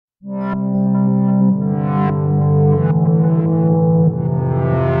Hello,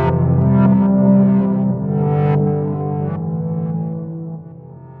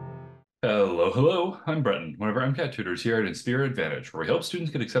 I'm Bretton, one of our MCAT tutors here at Inspire Advantage, where we help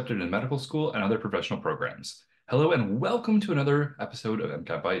students get accepted in medical school and other professional programs. Hello and welcome to another episode of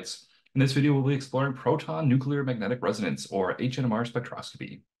MCAT Bites. In this video, we'll be exploring proton nuclear magnetic resonance, or H-NMR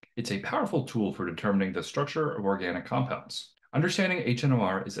spectroscopy. It's a powerful tool for determining the structure of organic compounds. Understanding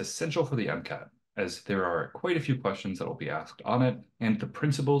H-NMR is essential for the MCAT, as there are quite a few questions that will be asked on it and the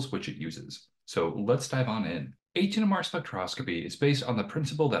principles which it uses. So let's dive on in. H-NMR spectroscopy is based on the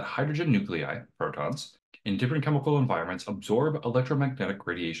principle that hydrogen nuclei, protons, in different chemical environments absorb electromagnetic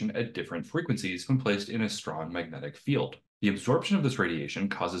radiation at different frequencies when placed in a strong magnetic field. The absorption of this radiation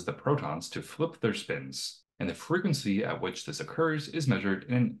causes the protons to flip their spins, and the frequency at which this occurs is measured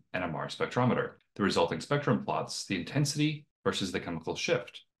in an NMR spectrometer. The resulting spectrum plots the intensity versus the chemical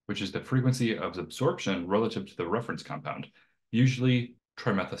shift, which is the frequency of absorption relative to the reference compound, usually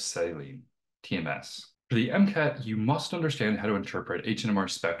trimethylsilane, TMS. For the MCAT, you must understand how to interpret H-NMR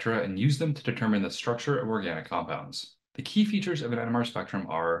spectra and use them to determine the structure of organic compounds. The key features of an NMR spectrum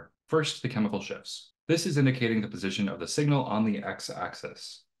are, first, the chemical shifts. This is indicating the position of the signal on the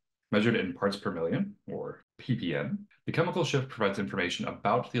x-axis. Measured in parts per million, or ppm, the chemical shift provides information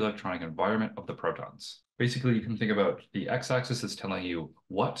about the electronic environment of the protons. Basically, you can think about the x-axis as telling you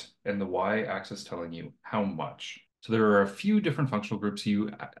what, and the y-axis telling you how much. So there are a few different functional groups you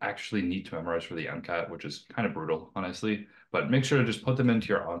actually need to memorize for the MCAT, which is kind of brutal, honestly. But make sure to just put them into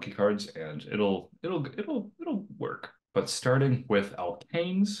your Anki cards, and it'll work. But starting with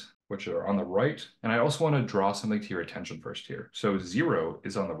alkanes, which are on the right, and I also want to draw something to your attention first here. So 0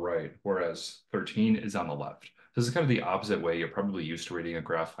 is on the right, whereas 13 is on the left. This is kind of the opposite way you're probably used to reading a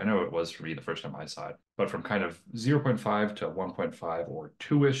graph. I know it was for me the first time I saw it, but from kind of 0.5 to 1.5 or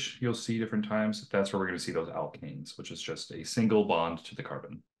 2-ish, you'll see different times. That's where we're going to see those alkanes, which is just a single bond to the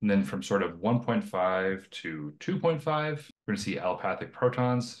carbon. And then from sort of 1.5 to 2.5, we're going to see alipathic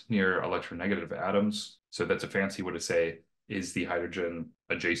protons near electronegative atoms. So that's a fancy way to say, is the hydrogen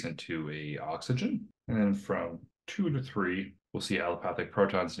adjacent to a oxygen? And then from 2 to 3, we'll see alipathic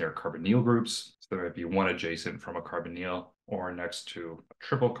protons near carbonyl groups. So there might be one adjacent from a carbonyl or next to a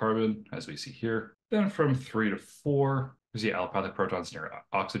triple carbon, as we see here. Then from 3 to 4, we see alipathic protons near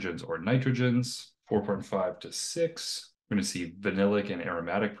oxygens or nitrogens. 4.5 to 6, we're going to see vinylic and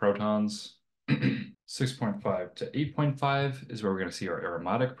aromatic protons. 6.5 to 8.5 is where we're going to see our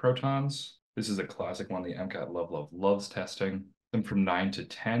aromatic protons. This is a classic one the MCAT loves testing. Then from 9 to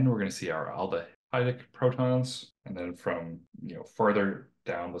 10, we're going to see our aldehydic protons. And then from farther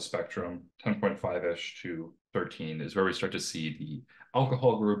down the spectrum, 10.5-ish to 13 is where we start to see the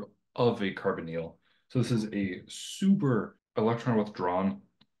alcohol group of a carbonyl. So this is a super electron withdrawn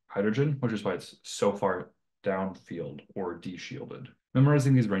hydrogen, which is why it's so far downfield or de-shielded.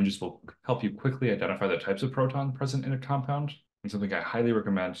 Memorizing these ranges will help you quickly identify the types of proton present in a compound, and something I highly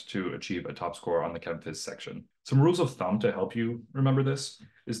recommend to achieve a top score on the ChemPhys section. Some rules of thumb to help you remember this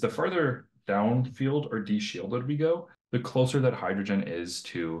is the farther downfield or de-shielded we go, the closer that hydrogen is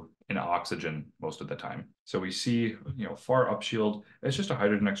to an oxygen most of the time. So we see, far upshield, it's just a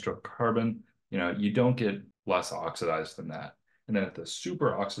hydrogen next to a carbon. You don't get less oxidized than that. And then at the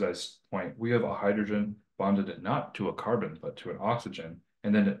super oxidized point, we have a hydrogen bonded not to a carbon, but to an oxygen.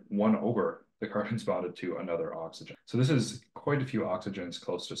 And then 1 over, the carbon's bonded to another oxygen. So this is quite a few oxygens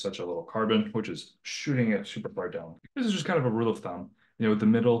close to such a little carbon, which is shooting it super far down. This is just kind of a rule of thumb. The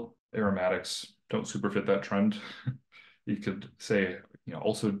middle aromatics don't super fit that trend. You could say,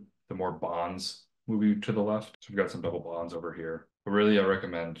 also the more bonds moving to the left. So we've got some double bonds over here. But really, I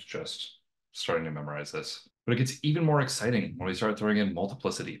recommend just starting to memorize this. But it gets even more exciting when we start throwing in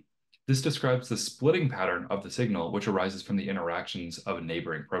multiplicity. This describes the splitting pattern of the signal, which arises from the interactions of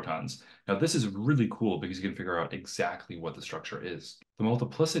neighboring protons. Now, this is really cool because you can figure out exactly what the structure is. The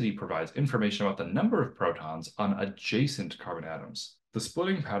multiplicity provides information about the number of protons on adjacent carbon atoms. The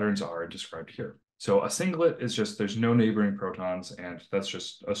splitting patterns are described here. So a singlet is just there's no neighboring protons, and that's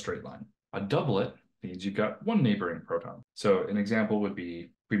just a straight line. A doublet means you've got one neighboring proton. So an example would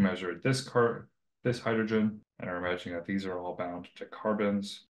be we measured this hydrogen, and are imagining that these are all bound to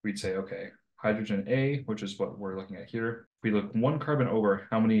carbons. We'd say, okay, hydrogen A, which is what we're looking at here. If we look 1 carbon over,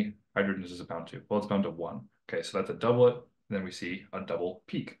 how many hydrogens is it bound to? Well, it's bound to 1. Okay, so that's a doublet. And then we see a double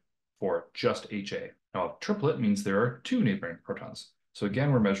peak for just HA. Now, a triplet means there are 2 neighboring protons. So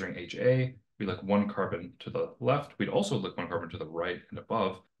again, we're measuring HA. We look 1 carbon to the left. We'd also look 1 carbon to the right and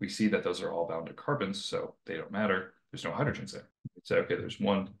above. We see that those are all bound to carbons, so they don't matter. There's no hydrogens there. We'd say, okay, there's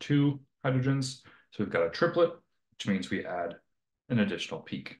 1, 2 hydrogens. So we've got a triplet, which means we add an additional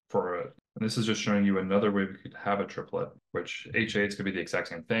peak for it. And this is just showing you another way we could have a triplet, which HA is going to be the exact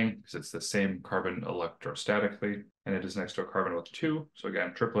same thing because it's the same carbon electrostatically, and it is next to a carbon with 2. So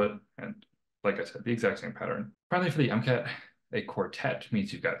again, triplet, and like I said, the exact same pattern. Finally, for the MCAT, a quartet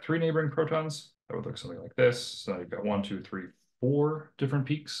means you've got 3 neighboring protons. That would look something like this. So you've got 1, 2, 3, 4 different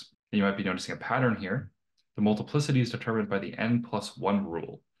peaks. And you might be noticing a pattern here. The multiplicity is determined by the n+1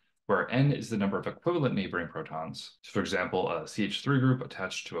 rule, where n is the number of equivalent neighboring protons. So for example, a CH3 group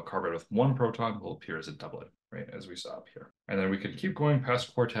attached to a carbon with 1 proton will appear as a doublet, right, as we saw up here. And then we could keep going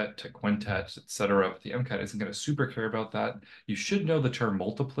past quartet to quintet, etc. But the MCAT isn't going to super care about that. You should know the term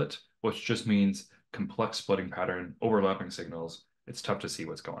multiplet, which just means complex splitting pattern, overlapping signals. It's tough to see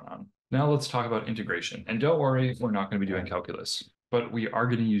what's going on. Now let's talk about integration. And don't worry, we're not going to be doing calculus, but we are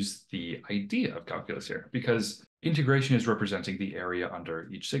going to use the idea of calculus here because integration is representing the area under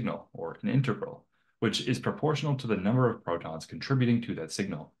each signal, or an integral, which is proportional to the number of protons contributing to that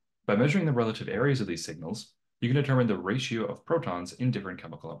signal. By measuring the relative areas of these signals, you can determine the ratio of protons in different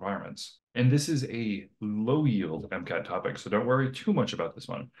chemical environments. And this is a low-yield MCAT topic, so don't worry too much about this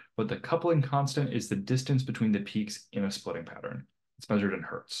one. But the coupling constant is the distance between the peaks in a splitting pattern. It's measured in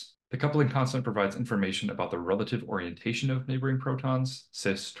Hertz. The coupling constant provides information about the relative orientation of neighboring protons,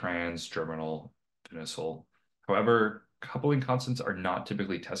 cis, trans, germinal, fissile. However, coupling constants are not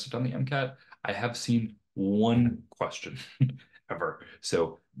typically tested on the MCAT. I have seen one question ever.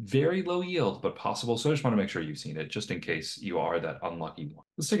 So very low yield, but possible. So I just want to make sure you've seen it, just in case you are that unlucky one.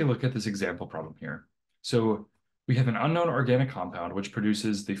 Let's take a look at this example problem here. So we have an unknown organic compound which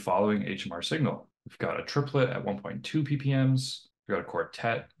produces the following H-NMR signal. We've got a triplet at 1.2 ppms. We've got a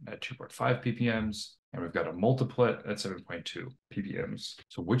quartet at 2.5 ppms. And we've got a multiplet at 7.2 ppms.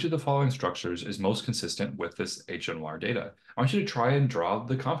 So which of the following structures is most consistent with this H-NMR data? I want you to try and draw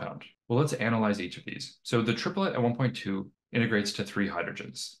the compound. Well, let's analyze each of these. So the triplet at 1.2 integrates to 3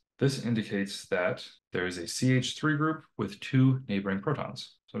 hydrogens. This indicates that there is a CH3 group with 2 neighboring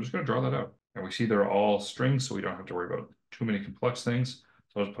protons. So I'm just going to draw that out. And we see they're all strings, so we don't have to worry about too many complex things.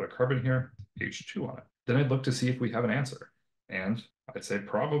 So I'll just put a carbon here, H2 on it. Then I'd look to see if we have an answer. And I'd say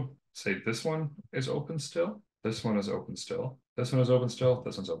probably say this one is open still. This one is open still. This one is open still.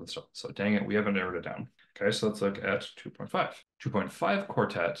 This one's open still. So dang it, we haven't narrowed it down. Okay, so let's look at 2.5. 2.5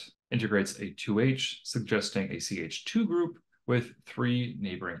 quartet integrates a 2H, suggesting a CH2 group with 3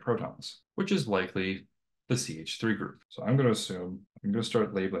 neighboring protons, which is likely the CH3 group. So I'm going to assume, I'm going to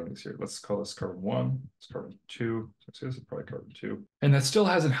start labeling these here. Let's call this carbon 1, this carbon 2. So this is probably carbon 2. And that still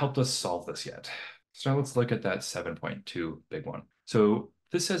hasn't helped us solve this yet. So now let's look at that 7.2 big one. So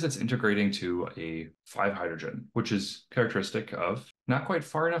this says it's integrating to a 5 hydrogen, which is characteristic of not quite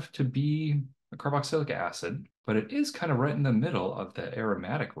far enough to be a carboxylic acid, but it is kind of right in the middle of the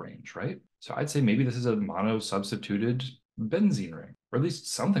aromatic range, right? So I'd say maybe this is a mono-substituted benzene ring, or at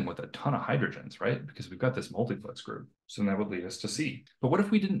least something with a ton of hydrogens, right? Because we've got this multiplex group. So that would lead us to C. But what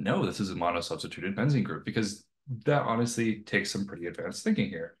if we didn't know this is a mono-substituted benzene group? Because that honestly takes some pretty advanced thinking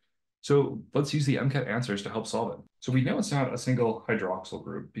here. So let's use the MCAT answers to help solve it. So we know it's not a single hydroxyl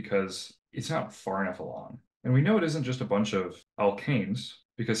group because it's not far enough along. And we know it isn't just a bunch of alkanes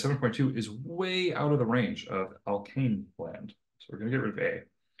because 7.2 is way out of the range of alkane blend. So we're going to get rid of A.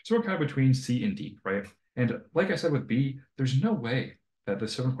 So we're kind of between C and D, right? And like I said with B, there's no way that the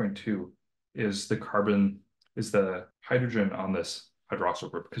 7.2 is the carbon, is the hydrogen on this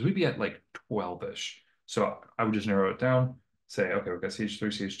hydroxyl group because we'd be at like 12-ish. So I would just narrow it down. Say, okay, we've got CH3,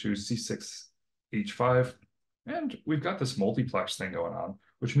 CH2, C6, H5, and we've got this multiplex thing going on,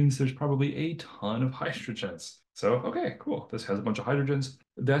 which means there's probably a ton of hydrogens. So, okay, cool. This has a bunch of hydrogens.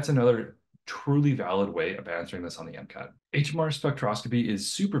 That's another truly valid way of answering this on the MCAT. H-NMR spectroscopy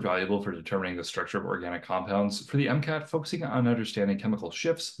is super valuable for determining the structure of organic compounds. For the MCAT, focusing on understanding chemical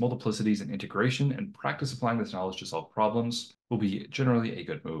shifts, multiplicities, and integration, and practice applying this knowledge to solve problems will be generally a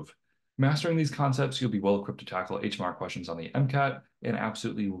good move. Mastering these concepts, you'll be well equipped to tackle H-NMR questions on the MCAT and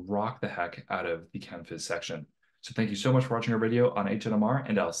absolutely rock the heck out of the ChemPhys section. So thank you so much for watching our video on H-NMR,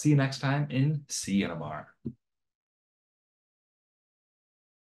 and I'll see you next time in C-NMR.